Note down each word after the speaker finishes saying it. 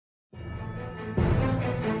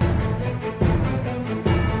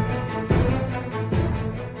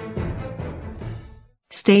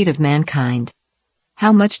State of mankind.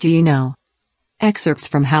 How much do you know? Excerpts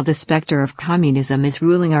from How the Spectre of Communism is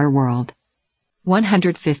Ruling Our World.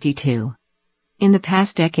 152. In the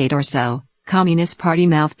past decade or so, Communist Party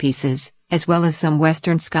mouthpieces, as well as some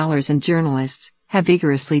Western scholars and journalists, have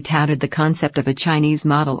vigorously touted the concept of a Chinese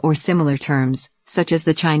model or similar terms, such as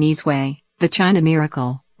the Chinese Way, the China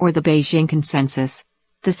Miracle, or the Beijing Consensus.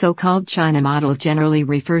 The so-called China model generally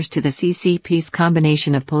refers to the CCP's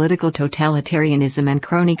combination of political totalitarianism and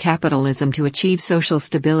crony capitalism to achieve social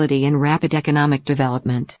stability and rapid economic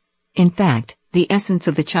development. In fact, the essence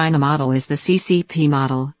of the China model is the CCP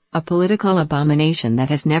model, a political abomination that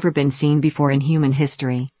has never been seen before in human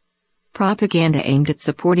history. Propaganda aimed at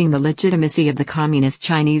supporting the legitimacy of the communist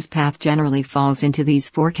Chinese path generally falls into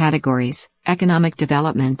these four categories: economic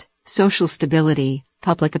development, social stability,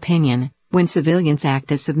 public opinion, when civilians act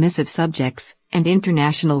as submissive subjects, and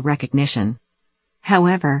international recognition.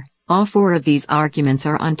 However, all four of these arguments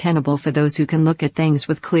are untenable for those who can look at things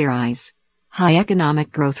with clear eyes. High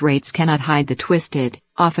economic growth rates cannot hide the twisted,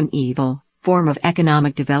 often evil, form of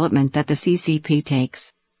economic development that the CCP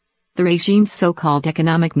takes. The regime's so-called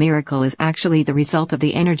economic miracle is actually the result of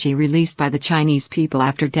the energy released by the Chinese people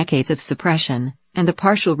after decades of suppression, and the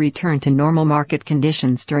partial return to normal market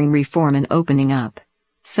conditions during reform and opening up.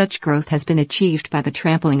 Such growth has been achieved by the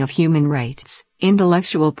trampling of human rights,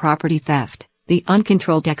 intellectual property theft, the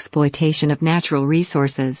uncontrolled exploitation of natural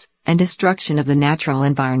resources, and destruction of the natural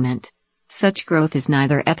environment. Such growth is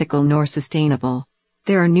neither ethical nor sustainable.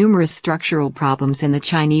 There are numerous structural problems in the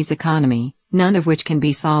Chinese economy, none of which can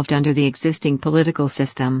be solved under the existing political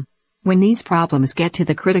system. When these problems get to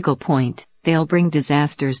the critical point, they'll bring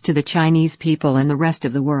disasters to the Chinese people and the rest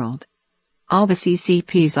of the world. All the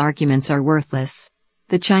CCP's arguments are worthless.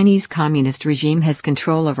 The Chinese Communist regime has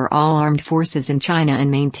control over all armed forces in China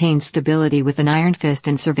and maintains stability with an iron fist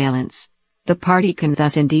and surveillance. The party can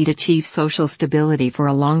thus indeed achieve social stability for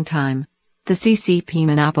a long time. The CCP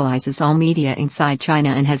monopolizes all media inside China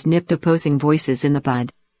and has nipped opposing voices in the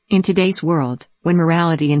bud. In today's world, when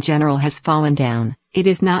morality in general has fallen down, it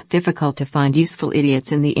is not difficult to find useful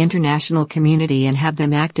idiots in the international community and have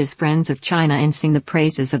them act as friends of China and sing the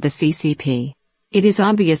praises of the CCP. It is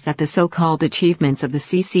obvious that the so-called achievements of the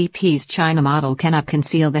CCP's China model cannot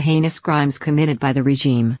conceal the heinous crimes committed by the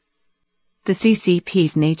regime. The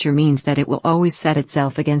CCP's nature means that it will always set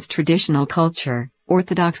itself against traditional culture,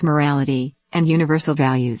 orthodox morality, and universal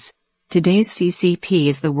values. Today's CCP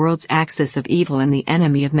is the world's axis of evil and the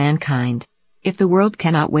enemy of mankind. If the world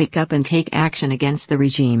cannot wake up and take action against the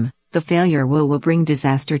regime, the failure will bring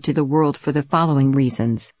disaster to the world for the following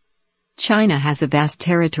reasons. China has a vast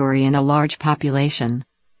territory and a large population.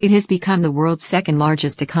 It has become the world's second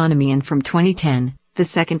largest economy and from 2010, the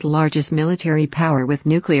second largest military power with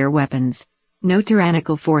nuclear weapons. No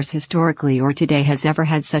tyrannical force historically or today has ever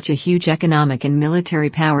had such a huge economic and military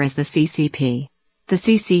power as the CCP. The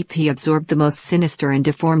CCP absorbed the most sinister and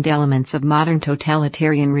deformed elements of modern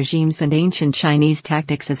totalitarian regimes and ancient Chinese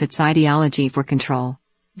tactics as its ideology for control.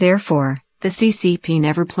 Therefore, the CCP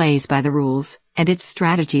never plays by the rules, and its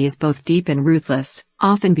strategy is both deep and ruthless,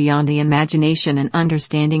 often beyond the imagination and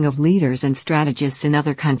understanding of leaders and strategists in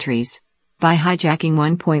other countries. By hijacking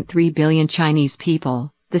 1.3 billion Chinese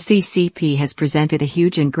people, the CCP has presented a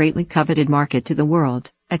huge and greatly coveted market to the world,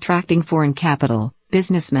 attracting foreign capital,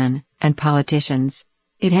 businessmen, and politicians.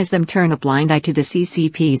 It has them turn a blind eye to the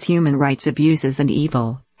CCP's human rights abuses and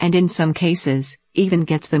evil, and in some cases, even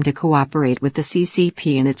gets them to cooperate with the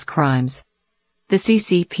CCP in its crimes. The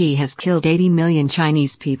CCP has killed 80 million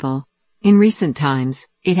Chinese people. In recent times,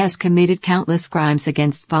 it has committed countless crimes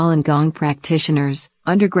against Falun Gong practitioners,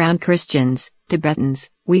 underground Christians, Tibetans,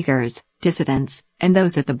 Uyghurs, dissidents, and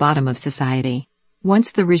those at the bottom of society.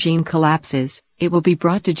 Once the regime collapses, it will be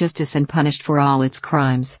brought to justice and punished for all its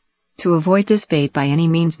crimes. To avoid this fate by any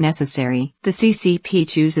means necessary, the CCP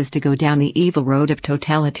chooses to go down the evil road of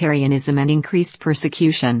totalitarianism and increased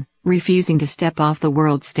persecution, refusing to step off the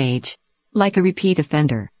world stage. Like a repeat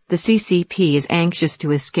offender, the CCP is anxious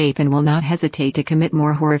to escape and will not hesitate to commit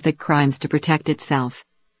more horrific crimes to protect itself.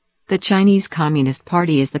 The Chinese Communist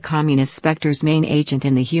Party is the communist specter's main agent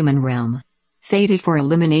in the human realm. Fated for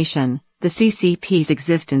elimination, the CCP's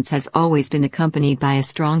existence has always been accompanied by a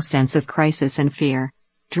strong sense of crisis and fear.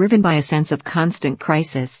 Driven by a sense of constant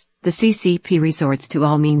crisis, the CCP resorts to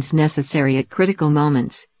all means necessary at critical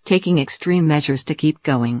moments, taking extreme measures to keep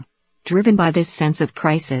going. Driven by this sense of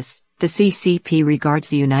crisis, the CCP regards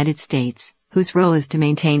the United States, whose role is to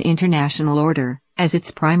maintain international order, as its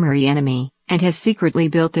primary enemy, and has secretly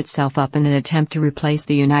built itself up in an attempt to replace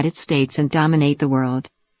the United States and dominate the world.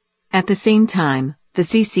 At the same time, The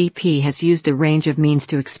CCP has used a range of means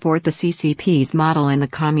to export the CCP's model and the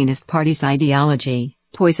Communist Party's ideology,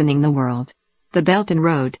 poisoning the world. The Belt and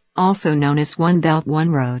Road, also known as One Belt One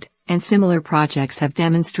Road, and similar projects have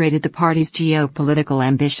demonstrated the party's geopolitical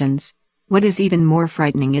ambitions. What is even more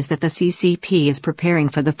frightening is that the CCP is preparing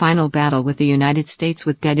for the final battle with the United States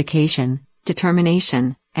with dedication,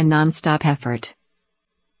 determination, and non-stop effort.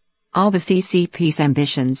 All the CCP's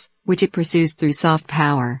ambitions, which it pursues through soft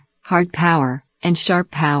power, hard power, and sharp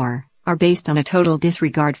power, are based on a total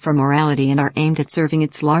disregard for morality and are aimed at serving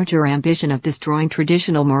its larger ambition of destroying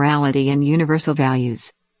traditional morality and universal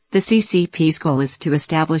values. The CCP's goal is to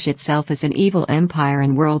establish itself as an evil empire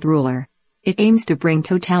and world ruler. It aims to bring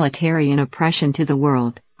totalitarian oppression to the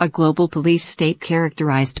world, a global police state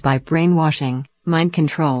characterized by brainwashing, mind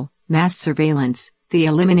control, mass surveillance, the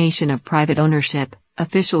elimination of private ownership,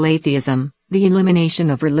 official atheism, the elimination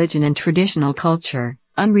of religion and traditional culture,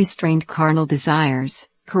 unrestrained carnal desires,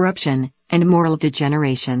 corruption, and moral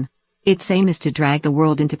degeneration. Its aim is to drag the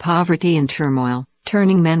world into poverty and turmoil,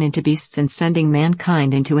 turning men into beasts and sending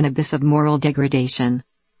mankind into an abyss of moral degradation.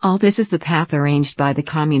 All this is the path arranged by the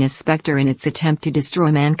communist spectre in its attempt to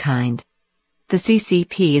destroy mankind. The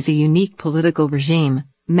CCP is a unique political regime,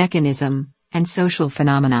 mechanism, and social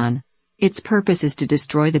phenomenon. Its purpose is to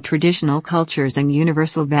destroy the traditional cultures and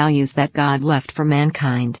universal values that God left for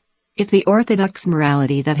mankind. If the orthodox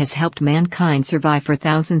morality that has helped mankind survive for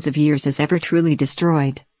thousands of years is ever truly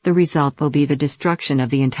destroyed, the result will be the destruction of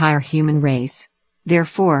the entire human race.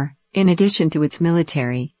 Therefore, in addition to its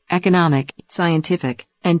military, economic, scientific,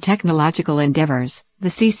 and technological endeavors, the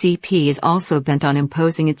CCP is also bent on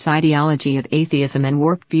imposing its ideology of atheism and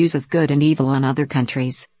warped views of good and evil on other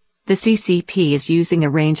countries. The CCP is using a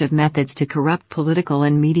range of methods to corrupt political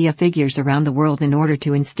and media figures around the world in order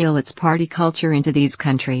to instill its party culture into these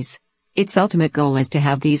countries. Its ultimate goal is to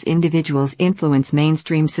have these individuals influence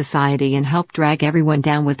mainstream society and help drag everyone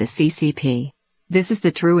down with the CCP. This is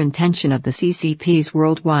the true intention of the CCP's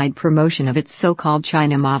worldwide promotion of its so-called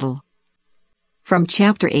China model. From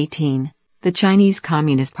Chapter 18, The Chinese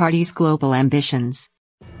Communist Party's Global Ambitions.